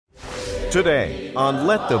Today on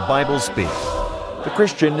Let the Bible Speak. The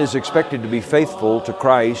Christian is expected to be faithful to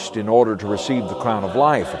Christ in order to receive the crown of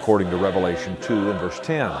life, according to Revelation 2 and verse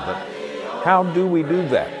 10. But how do we do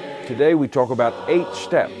that? Today we talk about 8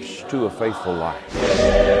 steps to a faithful life.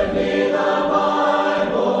 Give me the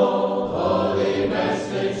Bible, holy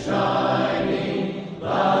message shining.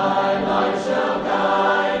 Thy light shall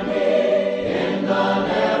guide me in the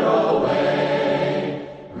narrow way.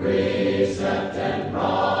 Precept and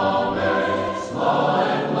promise, law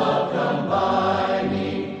and love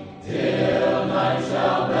combining, till night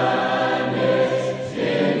shall vanish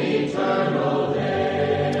in eternal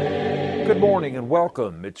day. Good morning and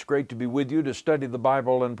welcome. It's great to be with you to study the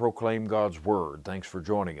Bible and proclaim God's Word. Thanks for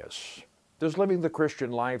joining us. Does living the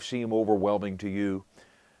Christian life seem overwhelming to you?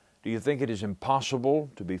 Do you think it is impossible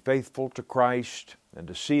to be faithful to Christ and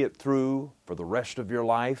to see it through for the rest of your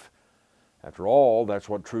life? After all, that's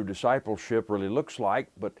what true discipleship really looks like,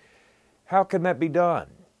 but how can that be done?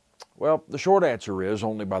 Well, the short answer is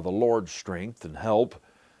only by the Lord's strength and help.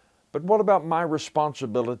 But what about my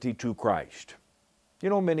responsibility to Christ? You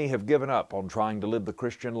know, many have given up on trying to live the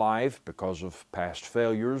Christian life because of past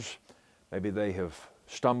failures. Maybe they have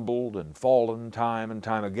stumbled and fallen time and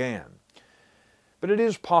time again. But it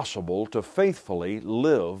is possible to faithfully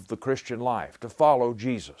live the Christian life, to follow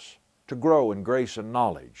Jesus, to grow in grace and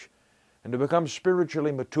knowledge, and to become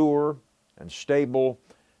spiritually mature and stable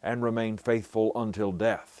and remain faithful until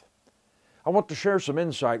death. I want to share some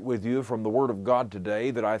insight with you from the Word of God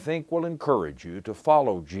today that I think will encourage you to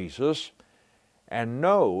follow Jesus and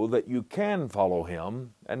know that you can follow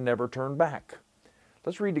Him and never turn back.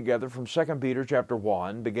 Let's read together from 2 Peter chapter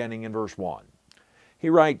 1, beginning in verse 1.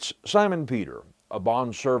 He writes, Simon Peter, a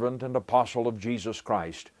bondservant and apostle of Jesus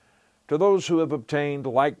Christ, to those who have obtained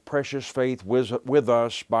like precious faith with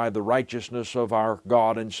us by the righteousness of our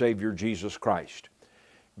God and Savior Jesus Christ.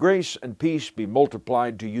 Grace and peace be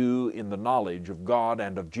multiplied to you in the knowledge of God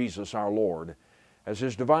and of Jesus our Lord, as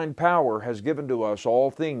His divine power has given to us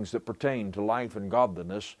all things that pertain to life and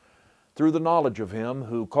godliness, through the knowledge of Him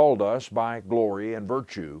who called us by glory and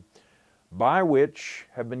virtue, by which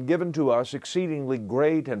have been given to us exceedingly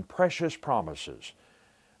great and precious promises,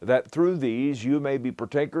 that through these you may be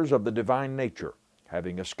partakers of the divine nature,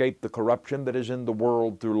 having escaped the corruption that is in the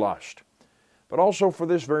world through lust. But also for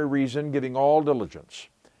this very reason, giving all diligence,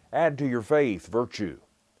 add to your faith virtue,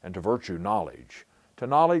 and to virtue knowledge, to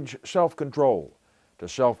knowledge self-control, to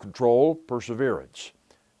self-control perseverance,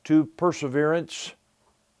 to perseverance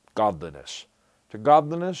godliness, to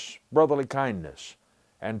godliness brotherly kindness,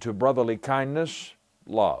 and to brotherly kindness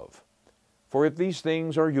love. For if these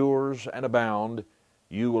things are yours and abound,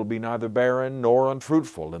 you will be neither barren nor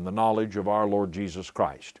unfruitful in the knowledge of our Lord Jesus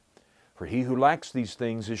Christ. For he who lacks these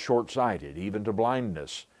things is short-sighted, even to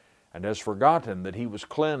blindness, and has forgotten that he was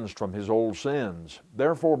cleansed from his old sins.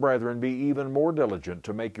 Therefore, brethren, be even more diligent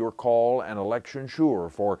to make your call and election sure,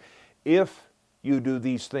 for if you do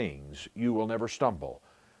these things, you will never stumble.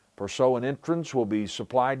 For so an entrance will be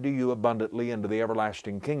supplied to you abundantly into the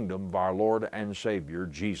everlasting kingdom of our Lord and Savior,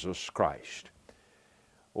 Jesus Christ.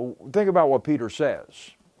 Well, think about what Peter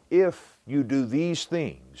says. If you do these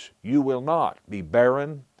things, you will not be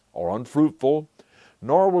barren or unfruitful,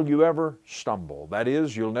 nor will you ever stumble. That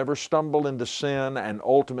is, you'll never stumble into sin and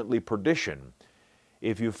ultimately perdition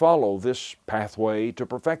if you follow this pathway to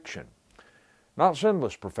perfection. Not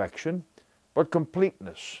sinless perfection, but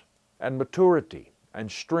completeness and maturity and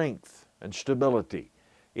strength and stability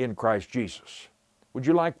in Christ Jesus. Would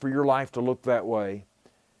you like for your life to look that way?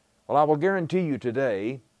 Well, I will guarantee you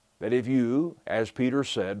today that if you, as Peter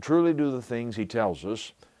said, truly do the things he tells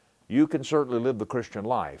us, you can certainly live the Christian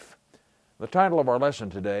life. The title of our lesson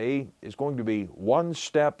today is going to be One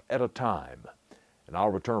Step at a Time, and I'll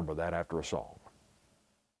return with that after a song.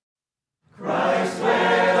 Christ with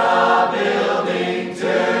a building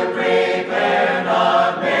to prepare,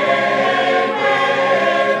 not made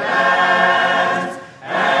with hands,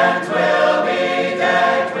 and 'twill be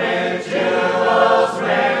decked with jewels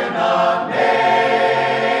rare, not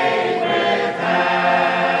made with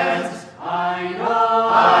hands. I know,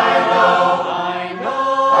 I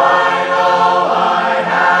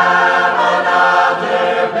have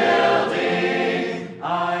another building.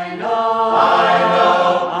 I know.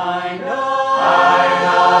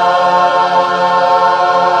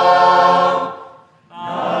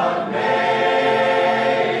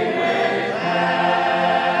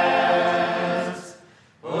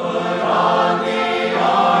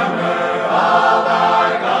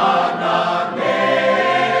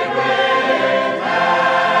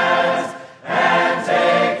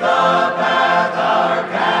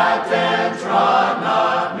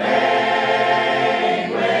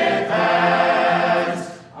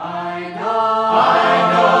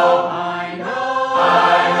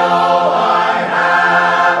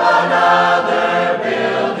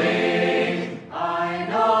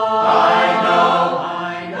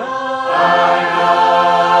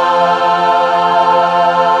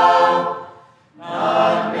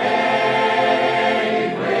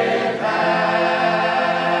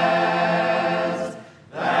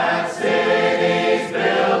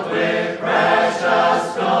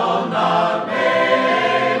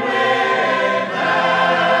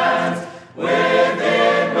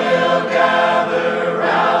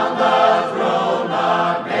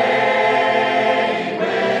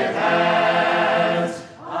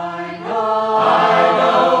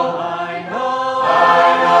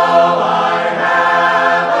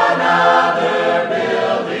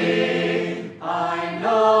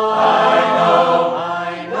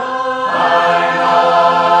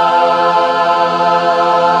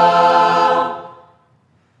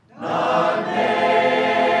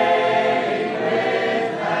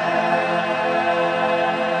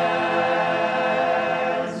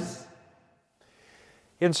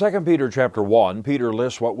 In 2 Peter chapter 1, Peter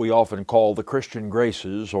lists what we often call the Christian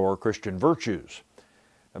graces or Christian virtues.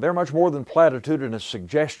 Now, they're much more than platitudinous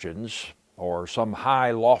suggestions or some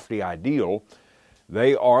high, lofty ideal.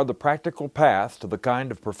 They are the practical path to the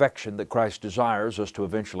kind of perfection that Christ desires us to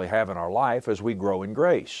eventually have in our life as we grow in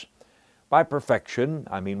grace. By perfection,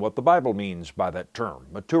 I mean what the Bible means by that term,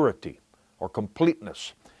 maturity or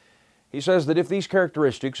completeness. He says that if these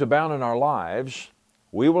characteristics abound in our lives,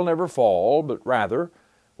 we will never fall, but rather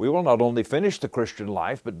we will not only finish the Christian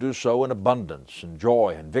life, but do so in abundance and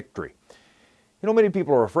joy and victory. You know, many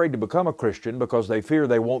people are afraid to become a Christian because they fear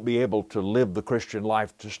they won't be able to live the Christian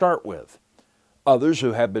life to start with. Others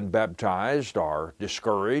who have been baptized are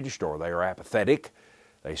discouraged or they are apathetic.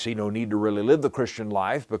 They see no need to really live the Christian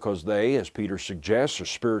life because they, as Peter suggests, are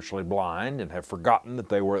spiritually blind and have forgotten that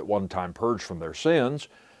they were at one time purged from their sins,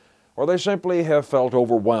 or they simply have felt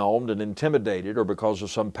overwhelmed and intimidated, or because of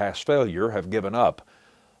some past failure have given up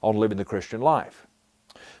on living the Christian life.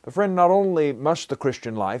 But friend, not only must the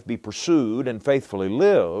Christian life be pursued and faithfully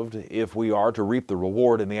lived if we are to reap the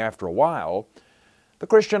reward in the after a while, the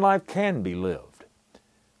Christian life can be lived.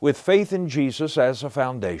 With faith in Jesus as a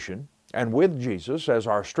foundation, and with Jesus as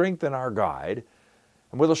our strength and our guide,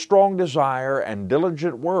 and with a strong desire and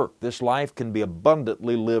diligent work, this life can be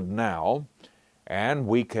abundantly lived now, and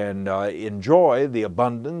we can enjoy the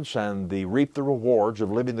abundance and reap the rewards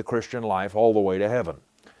of living the Christian life all the way to heaven.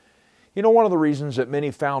 You know, one of the reasons that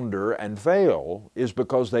many founder and fail is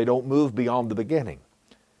because they don't move beyond the beginning.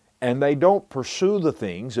 And they don't pursue the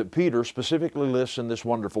things that Peter specifically lists in this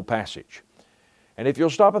wonderful passage. And if you'll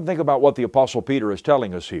stop and think about what the Apostle Peter is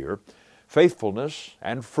telling us here, faithfulness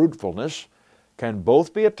and fruitfulness can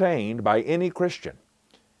both be attained by any Christian.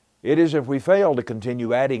 It is if we fail to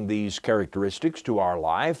continue adding these characteristics to our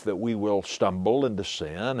life that we will stumble into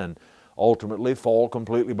sin and ultimately fall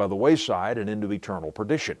completely by the wayside and into eternal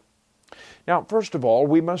perdition. Now, first of all,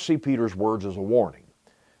 we must see Peter's words as a warning.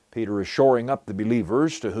 Peter is shoring up the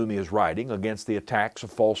believers to whom he is writing against the attacks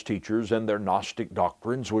of false teachers and their Gnostic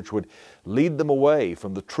doctrines, which would lead them away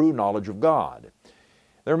from the true knowledge of God.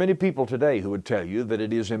 There are many people today who would tell you that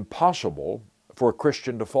it is impossible for a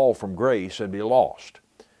Christian to fall from grace and be lost.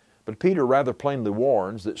 But Peter rather plainly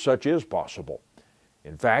warns that such is possible.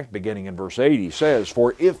 In fact, beginning in verse 8, he says,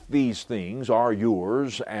 "For if these things are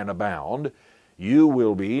yours and abound, you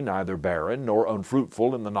will be neither barren nor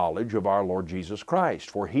unfruitful in the knowledge of our Lord Jesus Christ.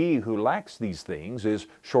 For he who lacks these things is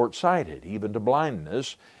short-sighted, even to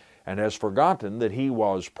blindness, and has forgotten that he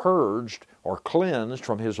was purged or cleansed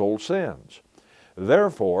from his old sins.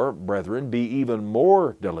 Therefore, brethren, be even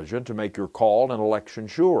more diligent to make your call and election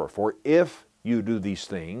sure. For if you do these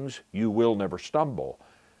things, you will never stumble.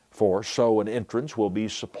 For so an entrance will be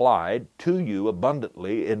supplied to you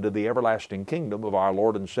abundantly into the everlasting kingdom of our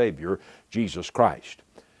Lord and Savior, Jesus Christ."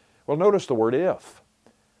 Well, notice the word if.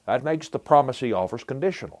 That makes the promise he offers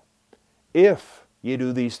conditional. If you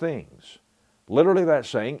do these things. Literally that's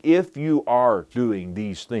saying, if you are doing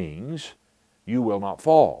these things, you will not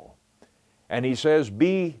fall. And he says,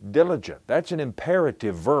 be diligent. That's an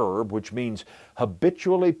imperative verb, which means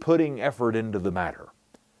habitually putting effort into the matter.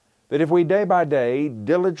 That if we day by day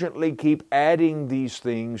diligently keep adding these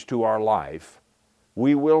things to our life,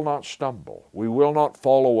 we will not stumble. We will not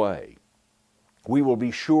fall away. We will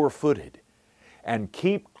be sure-footed and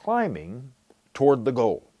keep climbing toward the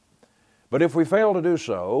goal. But if we fail to do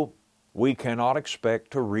so, we cannot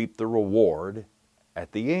expect to reap the reward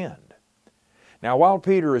at the end. Now, while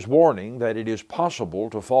Peter is warning that it is possible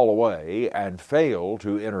to fall away and fail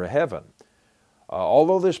to enter heaven,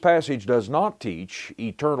 although this passage does not teach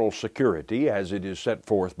eternal security as it is set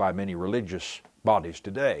forth by many religious bodies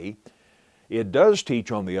today, it does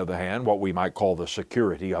teach, on the other hand, what we might call the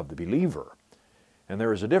security of the believer. And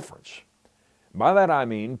there is a difference. By that I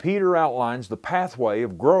mean, Peter outlines the pathway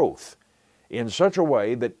of growth in such a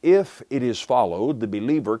way that if it is followed, the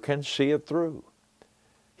believer can see it through.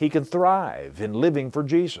 He can thrive in living for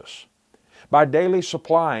Jesus. By daily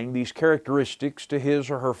supplying these characteristics to his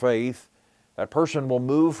or her faith, that person will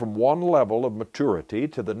move from one level of maturity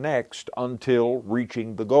to the next until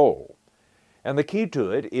reaching the goal. And the key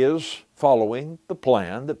to it is following the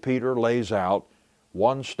plan that Peter lays out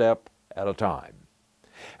one step at a time.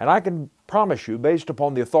 And I can promise you, based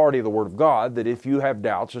upon the authority of the Word of God, that if you have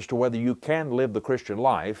doubts as to whether you can live the Christian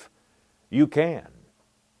life, you can.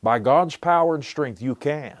 By God's power and strength, you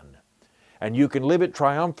can. And you can live it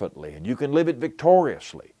triumphantly, and you can live it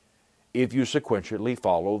victoriously, if you sequentially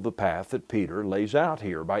follow the path that Peter lays out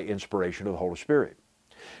here by inspiration of the Holy Spirit.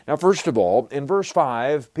 Now, first of all, in verse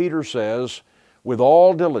 5, Peter says, "With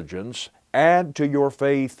all diligence, add to your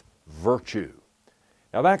faith virtue."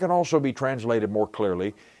 Now that can also be translated more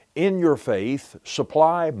clearly, in your faith,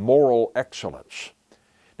 supply moral excellence.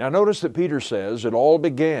 Now notice that Peter says it all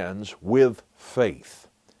begins with faith.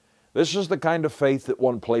 This is the kind of faith that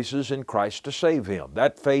one places in Christ to save him.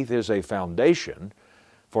 That faith is a foundation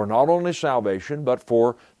for not only salvation, but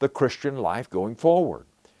for the Christian life going forward.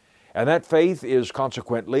 And that faith is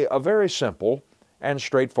consequently a very simple and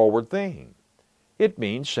straightforward thing. It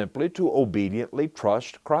means simply to obediently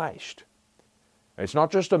trust Christ. It's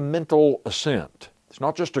not just a mental assent. It's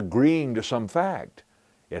not just agreeing to some fact.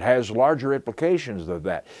 It has larger implications than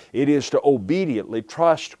that. It is to obediently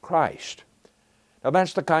trust Christ. Now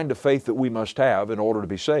that's the kind of faith that we must have in order to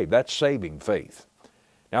be saved. That's saving faith.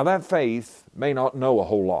 Now that faith may not know a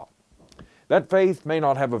whole lot. That faith may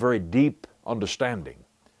not have a very deep understanding.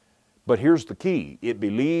 But here's the key. It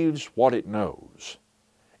believes what it knows.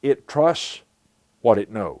 It trusts what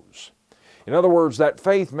it knows. In other words, that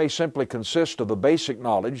faith may simply consist of the basic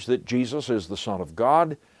knowledge that Jesus is the Son of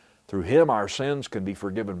God. Through Him our sins can be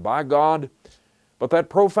forgiven by God. But that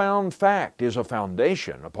profound fact is a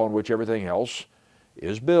foundation upon which everything else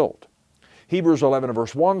is built. Hebrews 11 and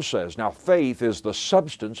verse 1 says, now faith is the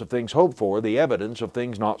substance of things hoped for, the evidence of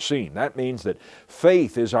things not seen. That means that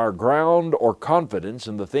faith is our ground or confidence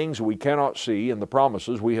in the things we cannot see and the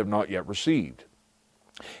promises we have not yet received.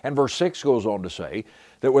 And verse 6 goes on to say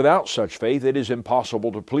that without such faith it is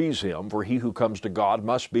impossible to please Him, for he who comes to God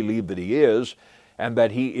must believe that He is, and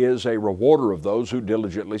that He is a rewarder of those who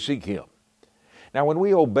diligently seek Him. Now when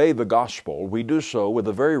we obey the gospel, we do so with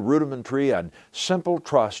a very rudimentary and simple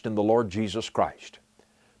trust in the Lord Jesus Christ.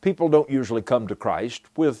 People don't usually come to Christ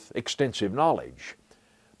with extensive knowledge.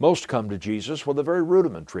 Most come to Jesus with a very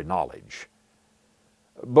rudimentary knowledge.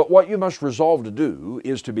 But what you must resolve to do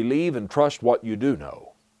is to believe and trust what you do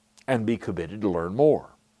know, and be committed to learn more.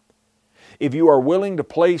 If you are willing to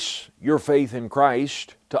place your faith in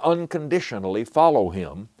Christ, to unconditionally follow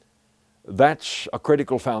Him, that's a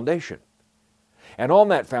critical foundation. And on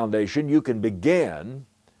that foundation you can begin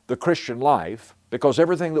the Christian life, because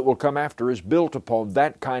everything that will come after is built upon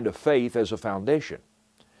that kind of faith as a foundation.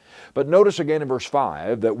 But notice again in verse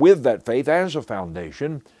 5 that with that faith as a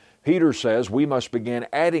foundation, Peter says we must begin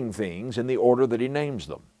adding things in the order that he names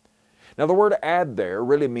them. Now the word add there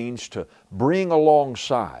really means to bring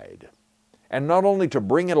alongside. And not only to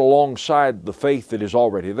bring it alongside the faith that is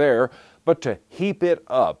already there, but to heap it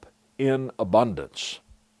up in abundance.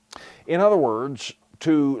 In other words,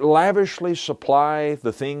 to lavishly supply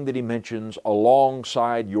the thing that he mentions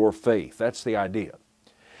alongside your faith. That's the idea.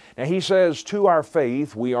 Now he says to our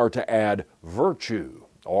faith we are to add virtue,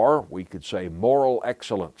 or we could say moral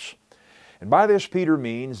excellence. And by this Peter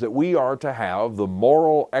means that we are to have the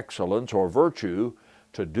moral excellence or virtue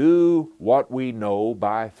to do what we know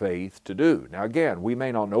by faith to do. Now again, we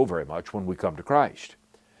may not know very much when we come to Christ.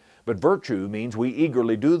 But virtue means we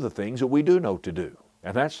eagerly do the things that we do know to do.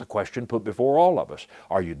 And that's the question put before all of us.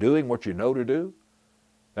 Are you doing what you know to do?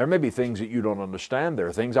 There may be things that you don't understand. There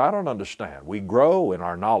are things I don't understand. We grow in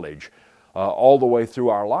our knowledge all the way through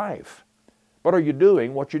our life. But are you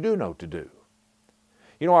doing what you do know to do?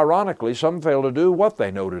 You know, ironically, some fail to do what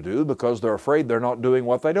they know to do because they're afraid they're not doing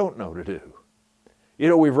what they don't know to do. You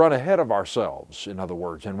know, we've run ahead of ourselves, in other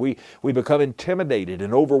words, and we become intimidated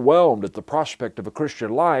and overwhelmed at the prospect of a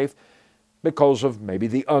Christian life because of maybe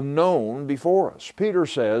the unknown before us. Peter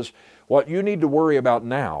says, what you need to worry about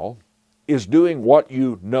now is doing what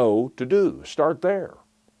you know to do. Start there.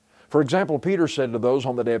 For example, Peter said to those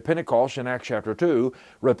on the day of Pentecost in Acts chapter 2,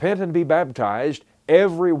 repent and be baptized,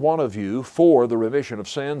 every one of you, for the remission of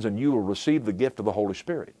sins, and you will receive the gift of the Holy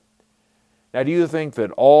Spirit. Now, do you think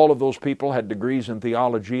that all of those people had degrees in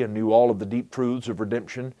theology and knew all of the deep truths of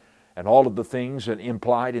redemption and all of the things that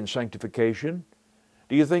implied in sanctification?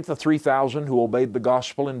 Do you think the 3,000 who obeyed the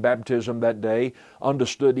gospel in baptism that day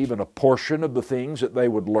understood even a portion of the things that they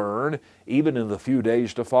would learn, even in the few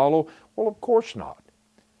days to follow? Well, of course not.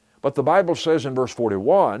 But the Bible says in verse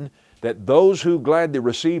 41 that those who gladly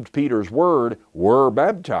received Peter's word were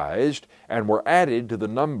baptized and were added to the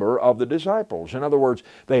number of the disciples. In other words,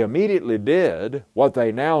 they immediately did what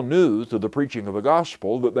they now knew through the preaching of the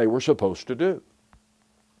gospel that they were supposed to do.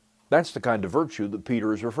 That's the kind of virtue that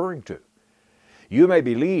Peter is referring to. You may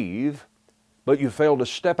believe, but you fail to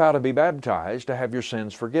step out and be baptized to have your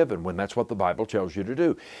sins forgiven, when that's what the Bible tells you to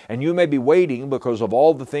do. And you may be waiting because of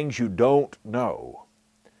all the things you don't know.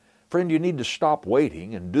 Friend, you need to stop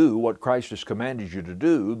waiting and do what Christ has commanded you to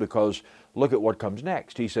do, because look at what comes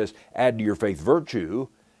next. He says, add to your faith virtue,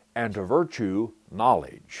 and to virtue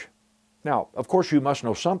knowledge. Now, of course, you must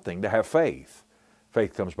know something to have faith.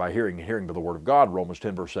 Faith comes by hearing, and hearing by the Word of God, Romans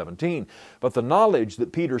 10, verse 17. But the knowledge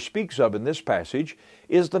that Peter speaks of in this passage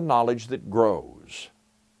is the knowledge that grows.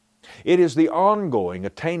 It is the ongoing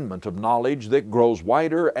attainment of knowledge that grows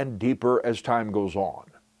wider and deeper as time goes on.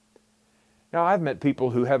 Now, I've met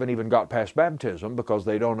people who haven't even got past baptism because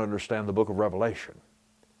they don't understand the book of Revelation.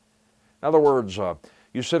 In other words,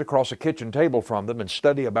 you sit across a kitchen table from them and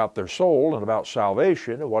study about their soul and about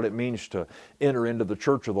salvation and what it means to enter into the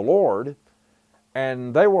church of the Lord,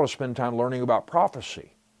 and they want to spend time learning about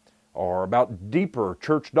prophecy or about deeper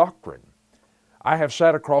church doctrine. I have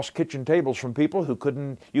sat across kitchen tables from people who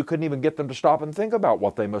you couldn't even get them to stop and think about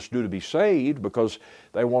what they must do to be saved because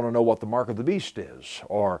they want to know what the mark of the beast is,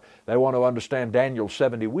 or they want to understand Daniel's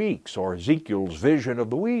 70 weeks, or Ezekiel's vision of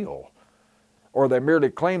the wheel. Or they merely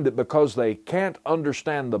claim that because they can't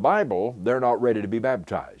understand the Bible, they're not ready to be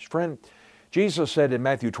baptized. Friend, Jesus said in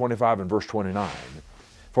Matthew 25 and verse 29,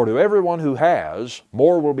 "For to everyone who has,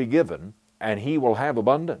 more will be given, and he will have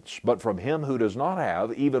abundance. But from him who does not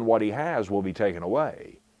have, even what he has will be taken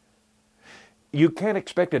away." You can't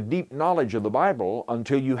expect a deep knowledge of the Bible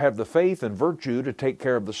until you have the faith and virtue to take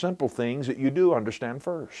care of the simple things that you do understand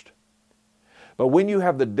first. But when you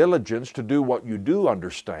have the diligence to do what you do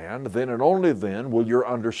understand, then and only then will your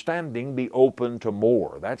understanding be open to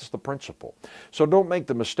more. That's the principle. So don't make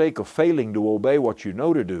the mistake of failing to obey what you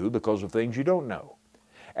know to do because of things you don't know.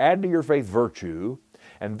 Add to your faith virtue,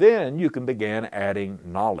 and then you can begin adding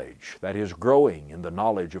knowledge, that is, growing in the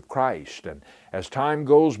knowledge of Christ. And as time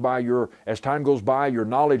goes by, your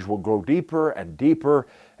knowledge will grow deeper and deeper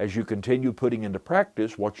as you continue putting into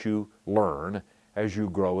practice what you learn as you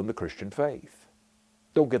grow in the Christian faith.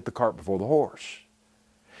 Don't get the cart before the horse.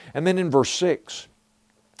 And then in verse 6,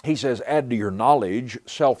 he says, add to your knowledge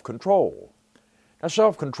self-control. Now,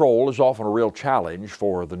 self-control is often a real challenge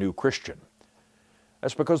for the new Christian.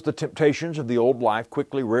 That's because the temptations of the old life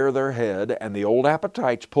quickly rear their head and the old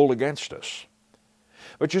appetites pull against us.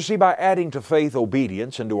 But you see, by adding to faith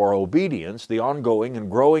obedience, and to our obedience the ongoing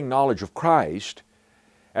and growing knowledge of Christ,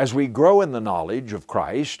 as we grow in the knowledge of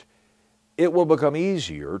Christ, it will become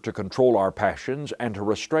easier to control our passions and to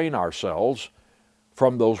restrain ourselves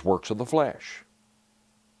from those works of the flesh.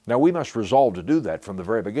 Now, we must resolve to do that from the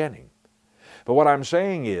very beginning. But what I'm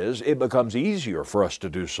saying is, it becomes easier for us to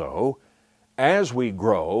do so as we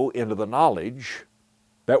grow into the knowledge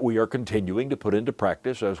that we are continuing to put into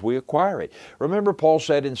practice as we acquire it. Remember, Paul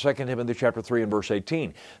said in 2 Timothy chapter 3 and verse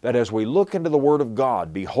 18, that as we look into the Word of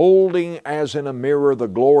God, beholding as in a mirror the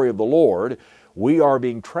glory of the Lord, we are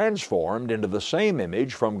being transformed into the same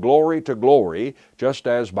image from glory to glory, just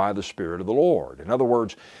as by the Spirit of the Lord. In other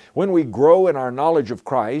words, when we grow in our knowledge of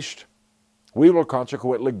Christ, we will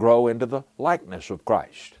consequently grow into the likeness of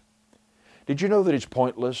Christ. Did you know that it's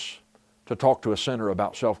pointless to talk to a sinner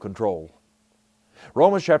about self-control?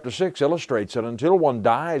 Romans chapter 6 illustrates that until one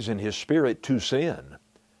dies in his spirit to sin,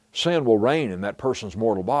 sin will reign in that person's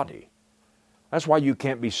mortal body. That's why you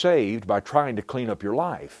can't be saved by trying to clean up your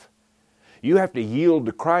life. You have to yield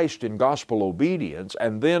to Christ in gospel obedience,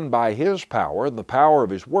 and then by His power and the power of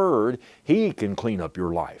His Word, He can clean up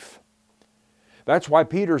your life. That's why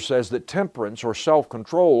Peter says that temperance or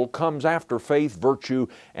self-control comes after faith, virtue,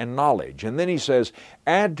 and knowledge. And then he says,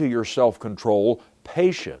 add to your self-control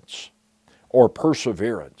patience or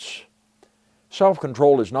perseverance.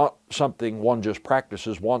 Self-control is not something one just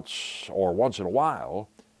practices once in a while.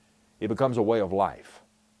 It becomes a way of life.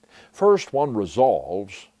 First, one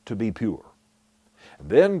resolves to be pure. And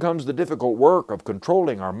then comes the difficult work of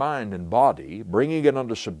controlling our mind and body, bringing it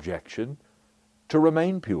under subjection to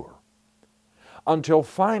remain pure. Until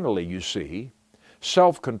finally, you see,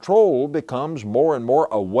 self-control becomes more and more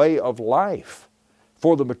a way of life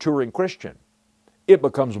for the maturing Christian. It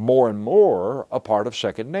becomes more and more a part of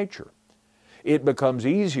second nature. It becomes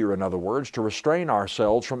easier, in other words, to restrain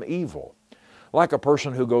ourselves from evil. Like a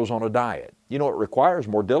person who goes on a diet. You know, it requires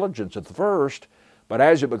more diligence at the first, but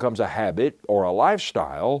as it becomes a habit or a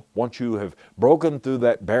lifestyle, once you have broken through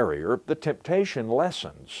that barrier, the temptation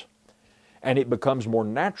lessens. And it becomes more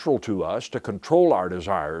natural to us to control our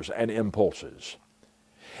desires and impulses.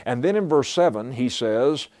 And then in verse 7, he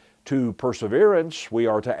says, to perseverance we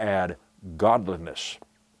are to add godliness.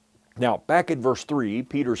 Now, back in verse 3,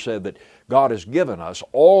 Peter said that God has given us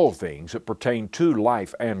all things that pertain to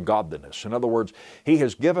life and godliness. In other words, He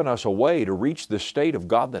has given us a way to reach this state of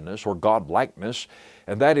godliness or godlikeness,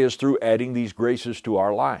 and that is through adding these graces to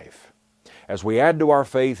our life. As we add to our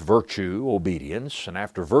faith virtue, obedience, and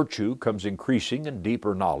after virtue comes increasing and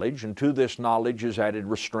deeper knowledge, and to this knowledge is added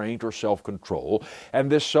restraint or self-control, and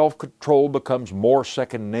this self-control becomes more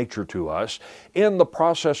second nature to us. In the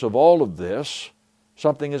process of all of this,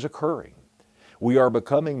 something is occurring. We are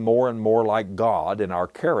becoming more and more like God in our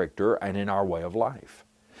character and in our way of life.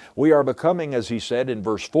 We are becoming, as he said in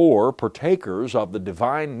verse 4, partakers of the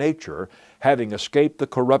divine nature, having escaped the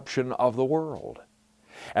corruption of the world.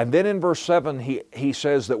 And then in verse 7, he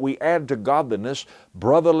says that we add to godliness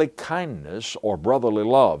brotherly kindness or brotherly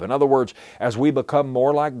love. In other words, as we become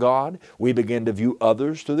more like God, we begin to view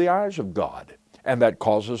others through the eyes of God. And that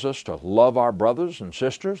causes us to love our brothers and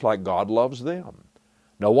sisters like God loves them.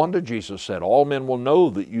 No wonder Jesus said, all men will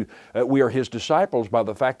know that we are His disciples by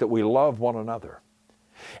the fact that we love one another.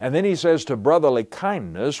 And then he says to brotherly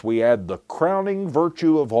kindness, we add the crowning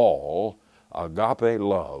virtue of all, agape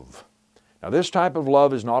love. Now, this type of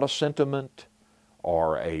love is not a sentiment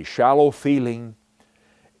or a shallow feeling.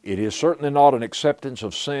 It is certainly not an acceptance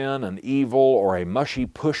of sin and evil or a mushy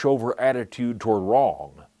pushover attitude toward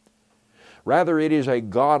wrong. Rather, it is a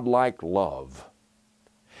God-like love.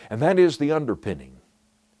 And that is the underpinning.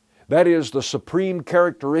 That is the supreme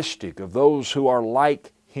characteristic of those who are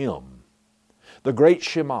like Him. The great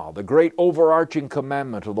Shema, the great overarching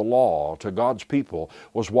commandment of the law to God's people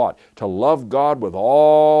was what? To love God with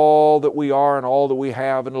all that we are and all that we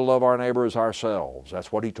have, and to love our neighbor as ourselves.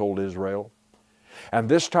 That's what He told Israel. And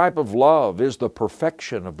this type of love is the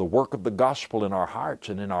perfection of the work of the gospel in our hearts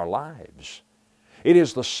and in our lives. It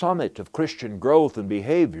is the summit of Christian growth and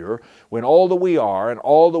behavior when all that we are and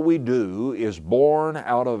all that we do is born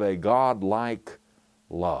out of a God-like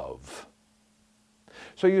love.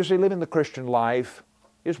 So you see, living the Christian life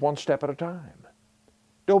is one step at a time.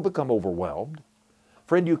 Don't become overwhelmed.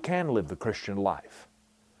 Friend, you can live the Christian life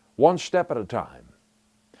one step at a time,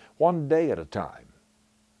 one day at a time.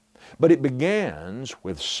 But it begins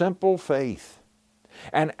with simple faith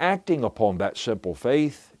and acting upon that simple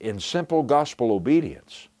faith in simple gospel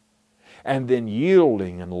obedience, and then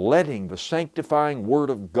yielding and letting the sanctifying Word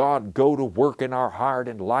of God go to work in our heart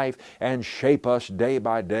and life and shape us day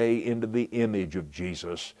by day into the image of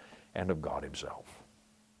Jesus and of God Himself.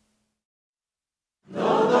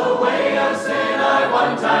 Though the way of sin I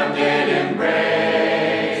one time did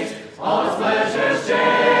embrace, all its pleasures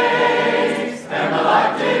chased, and my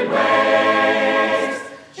life did waste,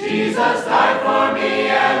 Jesus died for me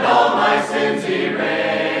and all my sins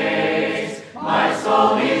erased. My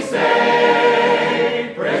soul He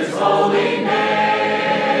saved, praise His holy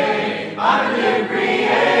name. I'm a new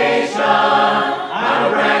creation, I'm a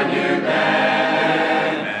brand new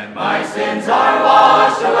man. My sins are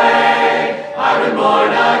washed away, I've been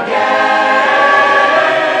born again.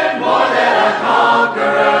 More than a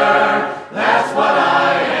conqueror, that's what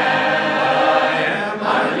I am.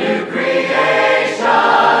 I'm a new creation,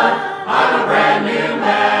 I'm a brand new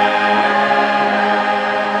man.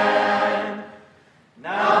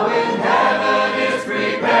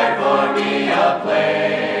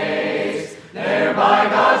 By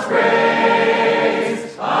God's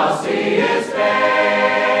grace, I'll see His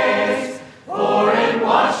face, for in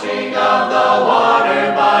washing of the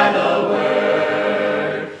water by the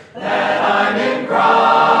Word, that I'm in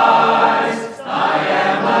Christ, I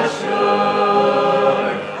am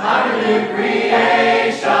assured. I'm a new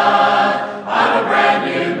creation, I'm a brand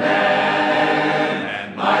new man,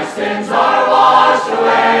 and my sins are washed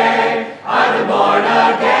away, I've been born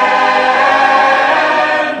again.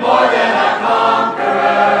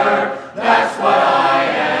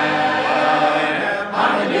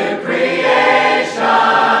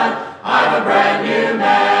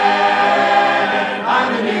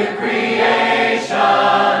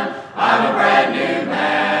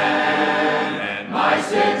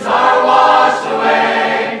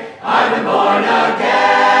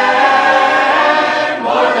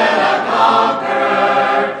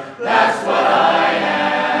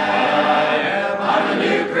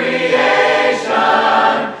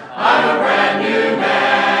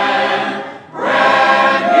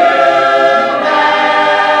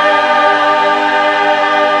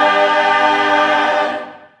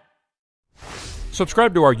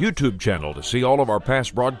 Subscribe to our YouTube channel to see all of our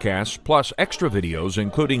past broadcasts, plus extra videos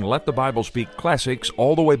including Let the Bible Speak classics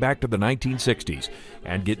all the way back to the 1960s.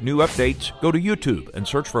 And get new updates, go to YouTube and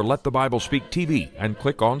search for Let the Bible Speak TV and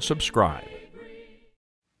click on subscribe.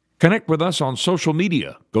 Connect with us on social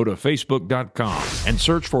media. Go to Facebook.com and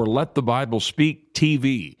search for Let the Bible Speak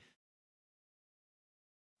TV.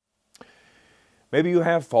 Maybe you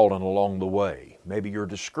have fallen along the way. Maybe you're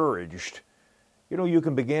discouraged. You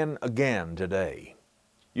can begin again today.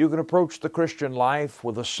 You can approach the Christian life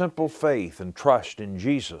with a simple faith and trust in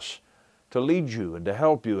Jesus to lead you and to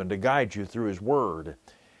help you and to guide you through His Word.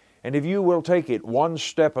 And if you will take it one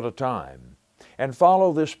step at a time and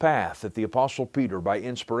follow this path that the Apostle Peter, by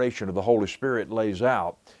inspiration of the Holy Spirit, lays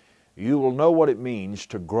out, you will know what it means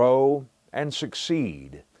to grow and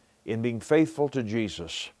succeed in being faithful to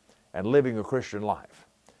Jesus and living a Christian life.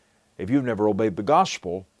 If you've never obeyed the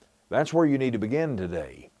gospel, that's where you need to begin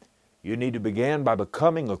today. You need to begin by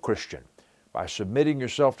becoming a Christian, by submitting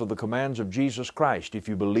yourself to the commands of Jesus Christ. If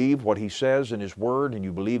you believe what He says in His Word and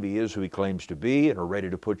you believe He is who He claims to be and are ready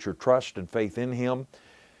to put your trust and faith in Him,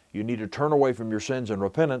 you need to turn away from your sins in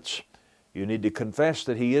repentance. You need to confess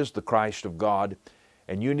that He is the Christ of God,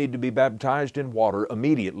 and you need to be baptized in water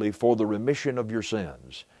immediately for the remission of your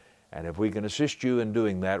sins. And if we can assist you in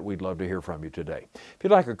doing that, we'd love to hear from you today. If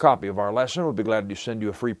you'd like a copy of our lesson, we'll be glad to send you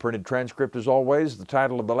a free printed transcript as always. The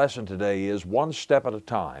title of the lesson today is One Step at a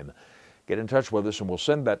Time. Get in touch with us and we'll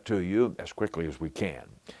send that to you as quickly as we can.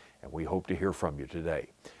 And we hope to hear from you today.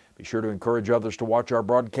 Be sure to encourage others to watch our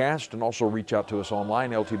broadcast and also reach out to us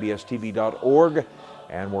online, ltbstv.org.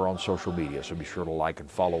 And we're on social media, so be sure to like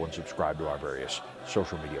and follow and subscribe to our various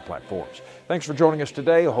social media platforms. Thanks for joining us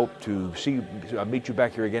today. I hope to meet you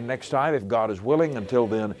back here again next time, if God is willing. Until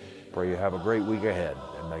then, pray you have a great week ahead,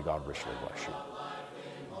 and may God richly bless you.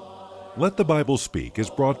 Let the Bible Speak is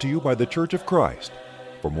brought to you by the Church of Christ.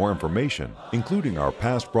 For more information, including our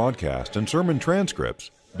past broadcast and sermon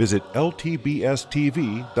transcripts, visit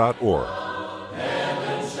ltbstv.org.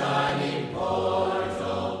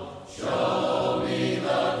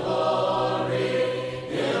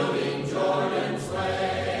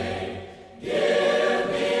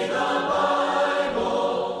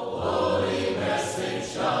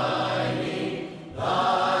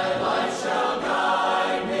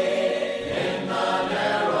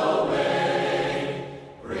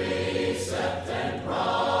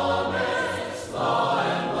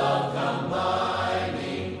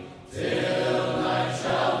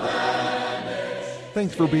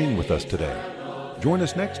 Thanks for being with us today. Join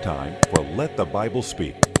us next time for Let the Bible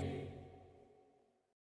Speak.